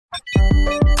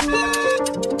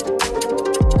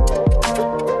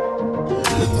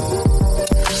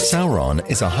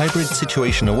Sauron is a hybrid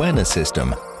situation awareness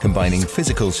system combining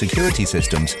physical security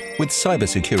systems with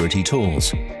cybersecurity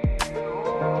tools.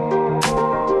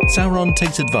 Sauron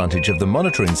takes advantage of the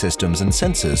monitoring systems and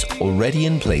sensors already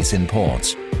in place in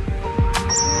ports.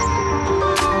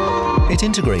 It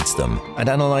integrates them and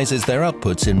analyzes their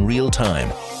outputs in real time.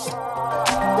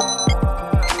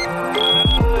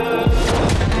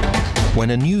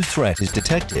 When a new threat is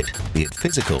detected, be it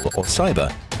physical or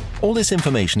cyber, all this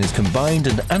information is combined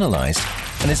and analyzed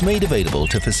and is made available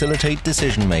to facilitate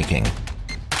decision-making.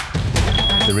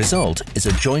 The result is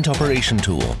a joint operation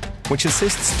tool, which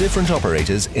assists different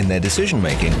operators in their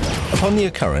decision-making upon the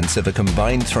occurrence of a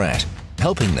combined threat,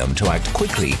 helping them to act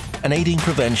quickly and aiding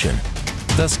prevention,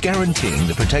 thus guaranteeing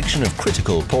the protection of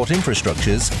critical port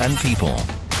infrastructures and people.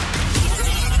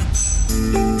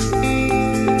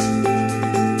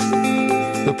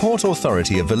 The Port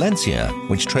Authority of Valencia,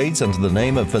 which trades under the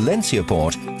name of Valencia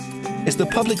Port, is the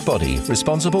public body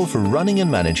responsible for running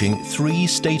and managing 3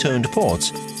 state-owned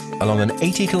ports along an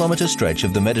 80-kilometer stretch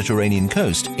of the Mediterranean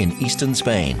coast in eastern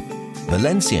Spain: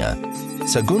 Valencia,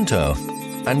 Sagunto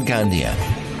and Gandia.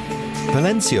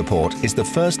 Valencia Port is the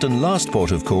first and last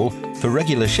port of call for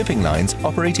regular shipping lines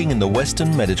operating in the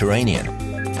Western Mediterranean.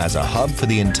 As a hub for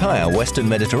the entire Western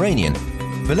Mediterranean,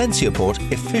 Valencia Port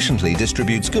efficiently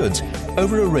distributes goods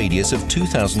over a radius of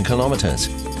 2,000 kilometers,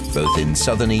 both in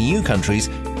southern EU countries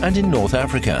and in North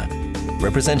Africa,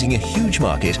 representing a huge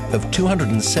market of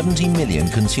 270 million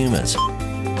consumers.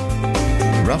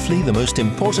 Roughly the most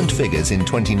important figures in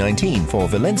 2019 for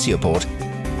Valencia Port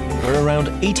were around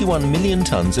 81 million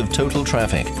tons of total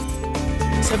traffic,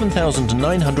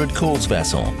 7,900 calls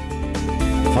vessel,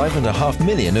 5.5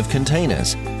 million of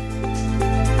containers,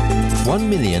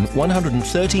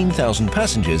 1,113,000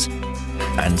 passengers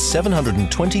and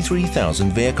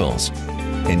 723,000 vehicles.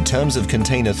 In terms of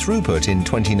container throughput in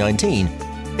 2019,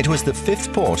 it was the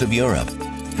 5th port of Europe,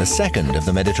 the 2nd of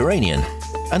the Mediterranean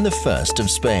and the 1st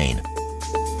of Spain.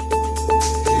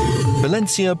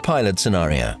 Valencia pilot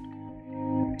scenario.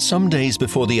 Some days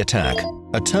before the attack,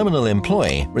 a terminal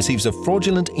employee receives a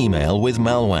fraudulent email with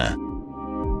malware.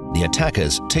 The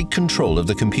attackers take control of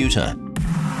the computer.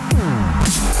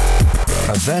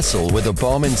 A vessel with a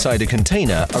bomb inside a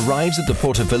container arrives at the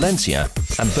port of Valencia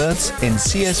and berths in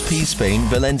CSP Spain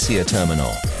Valencia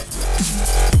terminal.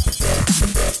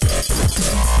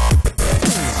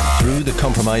 Through the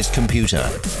compromised computer,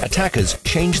 attackers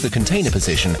change the container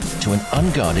position to an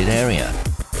unguarded area.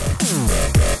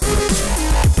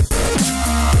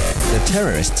 The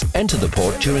terrorists enter the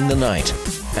port during the night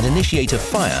and initiate a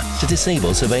fire to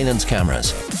disable surveillance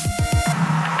cameras.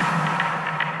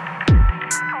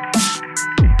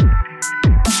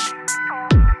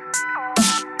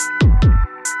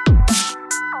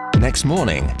 Next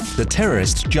morning, the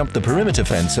terrorists jump the perimeter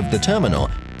fence of the terminal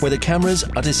where the cameras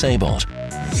are disabled.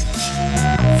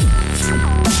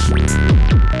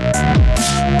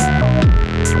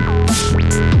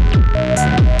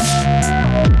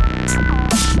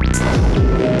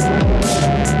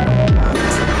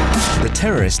 The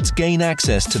terrorists gain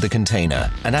access to the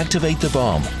container and activate the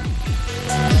bomb.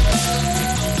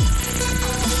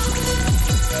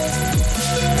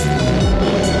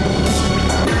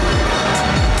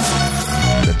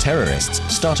 Terrorists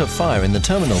start a fire in the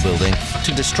terminal building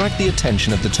to distract the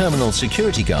attention of the terminal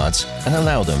security guards and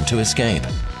allow them to escape.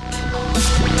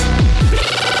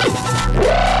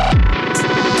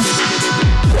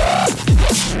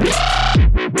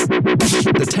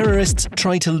 The terrorists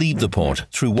try to leave the port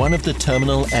through one of the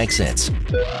terminal exits.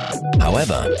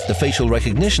 However, the facial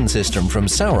recognition system from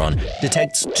Sauron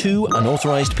detects 2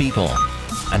 unauthorized people,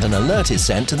 and an alert is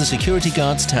sent to the security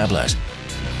guard's tablet.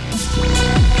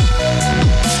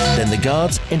 Then the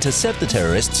guards intercept the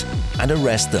terrorists and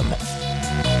arrest them.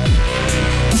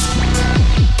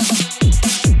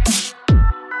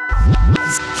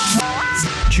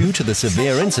 Due to the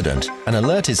severe incident, an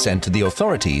alert is sent to the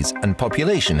authorities and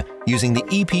population using the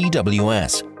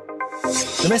EPWS.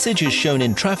 The message is shown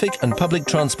in traffic and public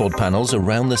transport panels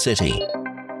around the city.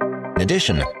 In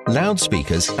addition,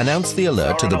 loudspeakers announce the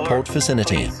alert to the port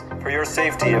vicinity. For your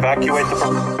safety, evacuate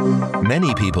the...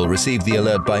 Many people receive the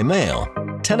alert by mail,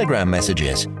 Telegram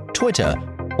messages, Twitter,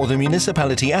 or the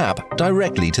municipality app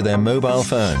directly to their mobile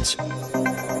phones.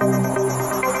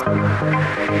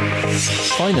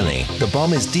 Finally, the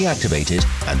bomb is deactivated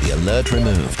and the alert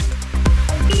removed.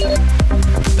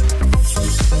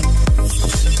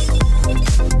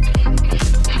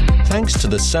 Thanks to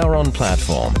the Sauron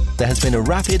platform, there has been a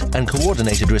rapid and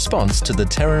coordinated response to the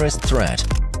terrorist threat,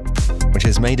 which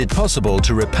has made it possible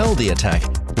to repel the attack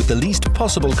with the least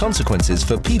possible consequences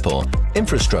for people,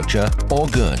 infrastructure, or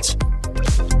goods.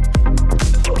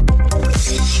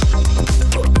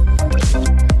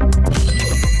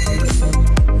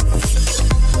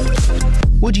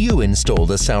 you install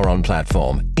the Sauron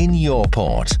platform in your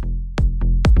port?